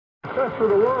just for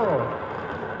the world?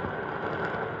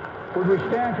 Would we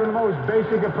stand for the most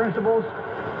basic of principles?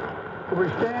 Would we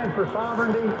stand for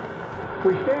sovereignty?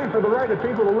 We stand for the right of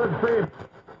people to live free.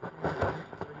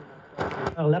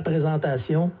 Alors, la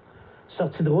présentation,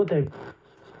 sortie de route avec...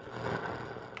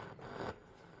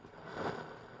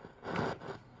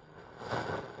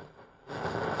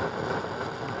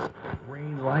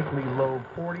 Rain likely, low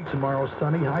 40. Tomorrow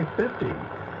sunny, high 50.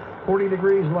 40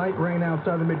 degrees, light rain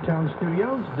outside the Midtown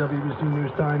studios. WBC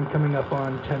News Time coming up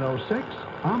on 10:06.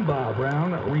 I'm Bob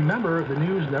Brown. Remember, the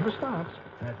news never stops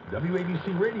at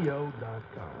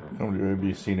WABCRadio.com.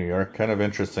 WABC New York. Kind of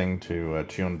interesting to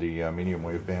tune the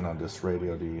MEdiumwave band on this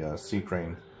radio, the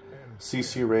Crane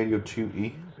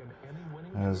CCradio2e.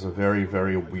 Has a very,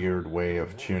 very weird way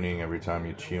of tuning every time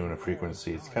you tune a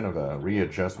frequency. It's kind of a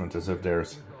readjustment, as if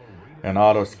there's an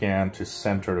auto scan to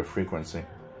center the frequency.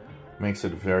 Makes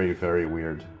it very, very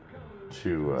weird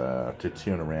to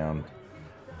tune around.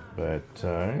 But,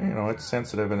 you know, it's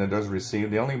sensitive and it does receive.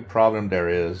 The only problem there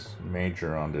is,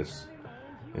 major on this,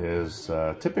 is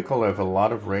typical of a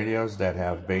lot of radios that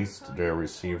have based their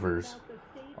receivers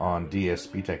on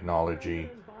DSP technology.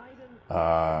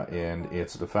 And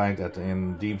it's the fact that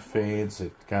in deep fades,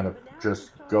 it kind of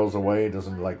just goes away. It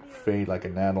doesn't like fade like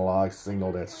an analog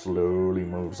signal that slowly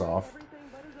moves off.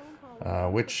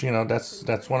 Which, you know,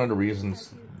 that's one of the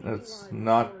reasons. That's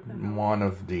not one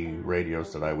of the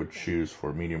radios that I would choose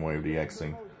for MEdiumwave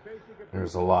DXing.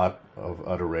 There's a lot of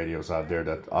other radios out there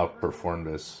that outperform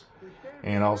this,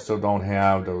 and also don't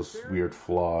have those weird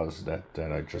flaws that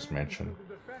I just mentioned.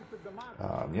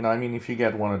 You know, I mean, if you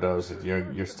get one of those,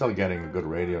 you're still getting a good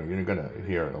radio. You're gonna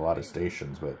hear a lot of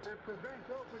stations, but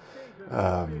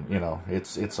you know,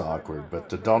 it's awkward. But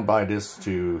don't buy this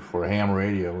for ham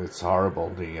radio. It's horrible.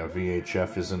 The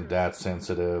VHF isn't that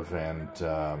sensitive, and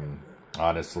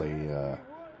honestly,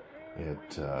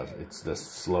 it's the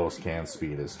slow scan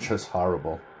speed is just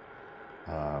horrible.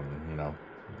 You know,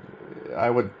 I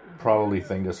would probably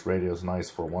think this radio is nice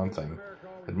for one thing.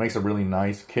 It makes a really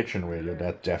nice kitchen radio.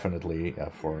 That definitely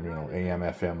for, you know, AM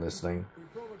FM listening.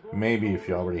 Maybe if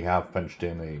you already have punched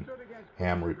in a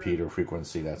ham repeater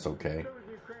frequency, that's okay.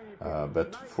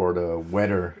 But for the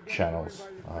weather channels,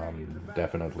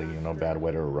 definitely, you know, bad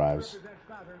weather arrives.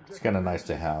 It's kind of nice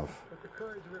to have.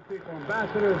 Look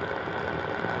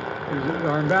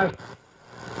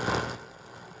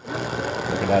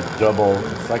at that double.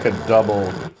 It's like a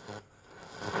double,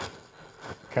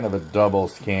 kind of a double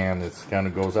scan. It kind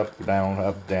of goes up,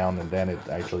 down, and then it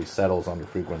actually settles on the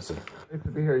frequency. Nice to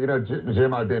be here. You know,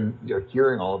 Jim, I've been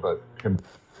hearing all about him.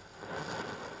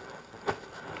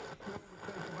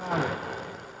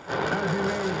 As you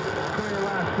made clear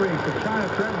last week, the China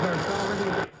threatens our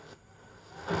sovereignty.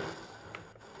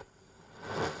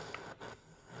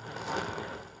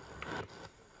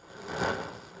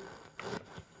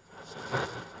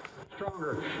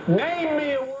 Stronger. Name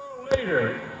me a world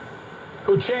leader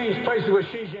who changed places with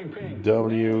Xi Jinping.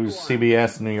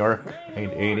 WCBS New York,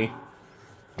 880.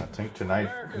 I think tonight,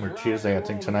 or Tuesday, I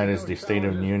think tonight is the State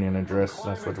of the Union address.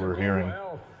 That's what we're hearing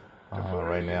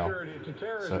right now.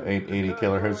 So 880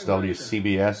 kilohertz,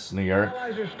 WCBS New York.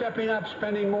 Allies are stepping up,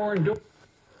 spending more and doing.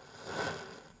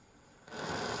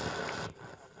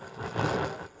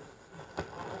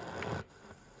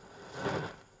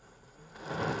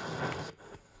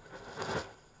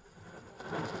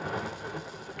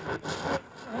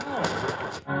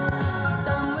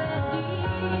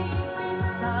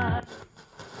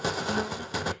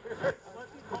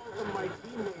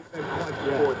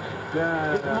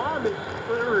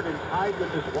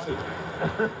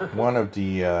 One of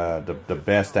the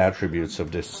best attributes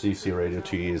of this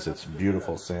CCradio2e is its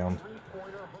beautiful sound.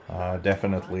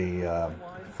 Definitely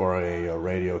for a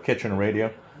radio, kitchen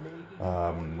radio.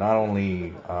 Not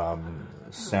only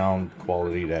sound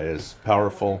quality that is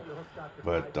powerful,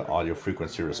 but the audio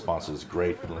frequency response is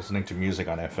great. Listening to music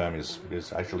on FM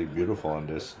is actually beautiful on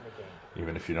this.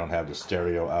 Even if you don't have the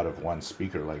stereo out of one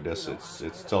speaker like this,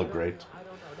 it's still great.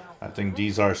 I think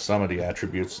these are some of the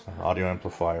attributes. Audio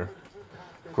amplifier,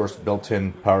 of course,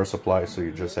 built-in power supply, so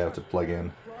you just have to plug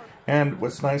in. And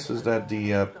what's nice is that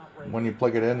when you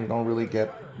plug it in, you don't really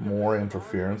get more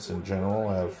interference in general.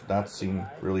 I've not seen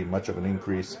really much of an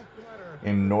increase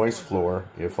in noise floor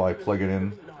if I plug it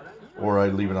in or I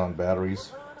leave it on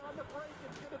batteries.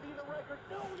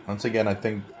 Once again, I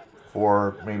think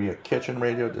for maybe a kitchen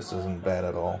radio, this isn't bad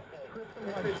at all.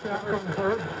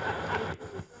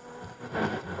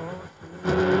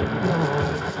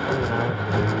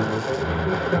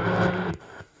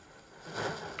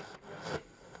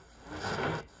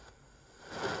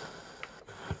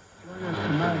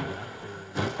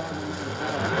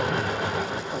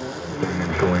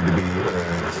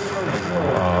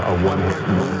 one-hit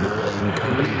wonder, and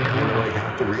companies kind of like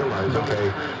have to realize,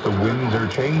 okay, the winds are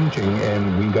changing,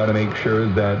 and we got to make sure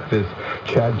that this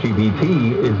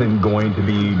ChatGPT isn't going to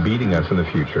be beating us in the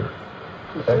future.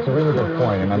 That's a really good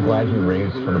point, and I'm glad you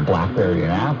raised sort of BlackBerry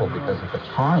and Apple, because at the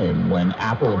time when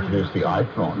Apple introduced the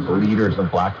iPhone, the leaders of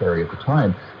BlackBerry at the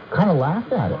time kind of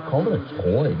laughed at it, called it a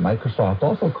toy. Microsoft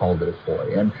also called it a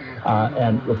toy,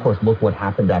 and of course, look what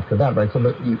happened after that, right? So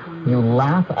that you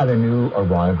laugh at a new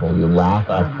arrival, you laugh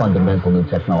at fundamental new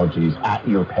technologies at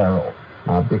your peril.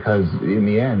 Because in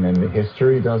the end, and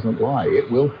history doesn't lie,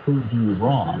 it will prove you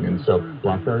wrong. And so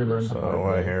BlackBerry learned.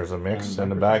 So here's a mix in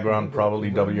the background, probably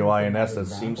WINS, that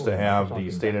seems to have the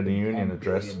State of the Union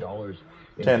address.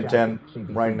 1010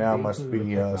 right now must be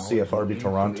CFRB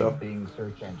Toronto,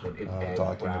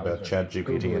 talking about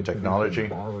ChatGPT and technology.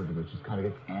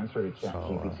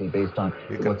 So,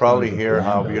 you can probably hear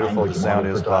how beautiful the sound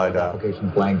is by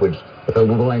the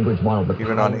language model,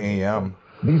 even on AM.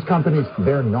 These companies,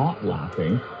 they're not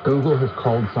laughing. Google has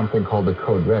called something called the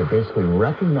Code Red, basically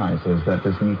recognizes that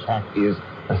this new tech is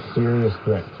a serious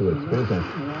threat to its business.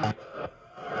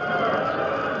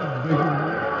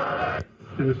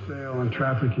 In the sale and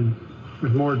trafficking,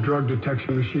 with more drug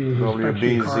detection machines,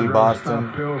 WBZ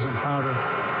Boston. pills and powder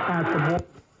at the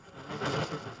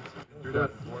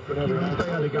border.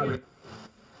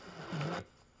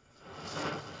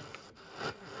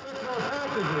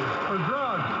 Packages for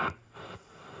drugs.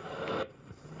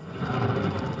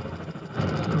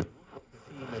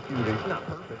 It's not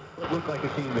perfect. It looked like a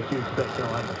team that you expect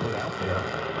Carolina to put out there.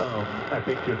 I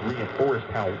think just reinforced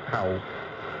how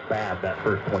bad that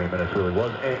first 20 minutes really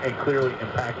was, and clearly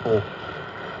impactful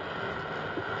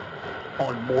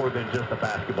on more than just a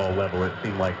basketball level. It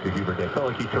seemed like to Hubert. It felt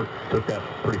like he took that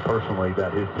pretty personally,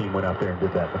 that his team went out there and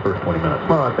did that in the first 20 minutes.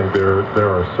 Well, I think there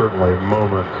are certainly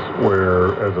moments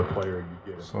where, as a player,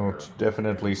 you get. So it's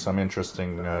definitely some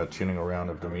interesting tuning around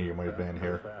of the medium-wave band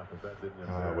here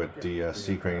with the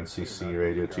Crane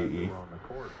CCradio2e.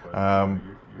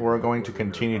 We're going to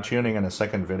continue tuning in a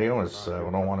second video, as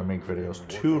we don't want to make videos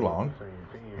too long,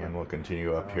 and we'll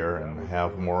continue up here and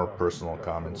have more personal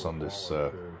comments on this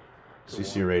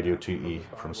CCradio2e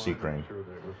from Crane.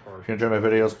 If you enjoy my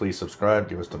videos, please subscribe,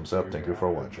 give us a thumbs up. Thank you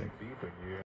for watching.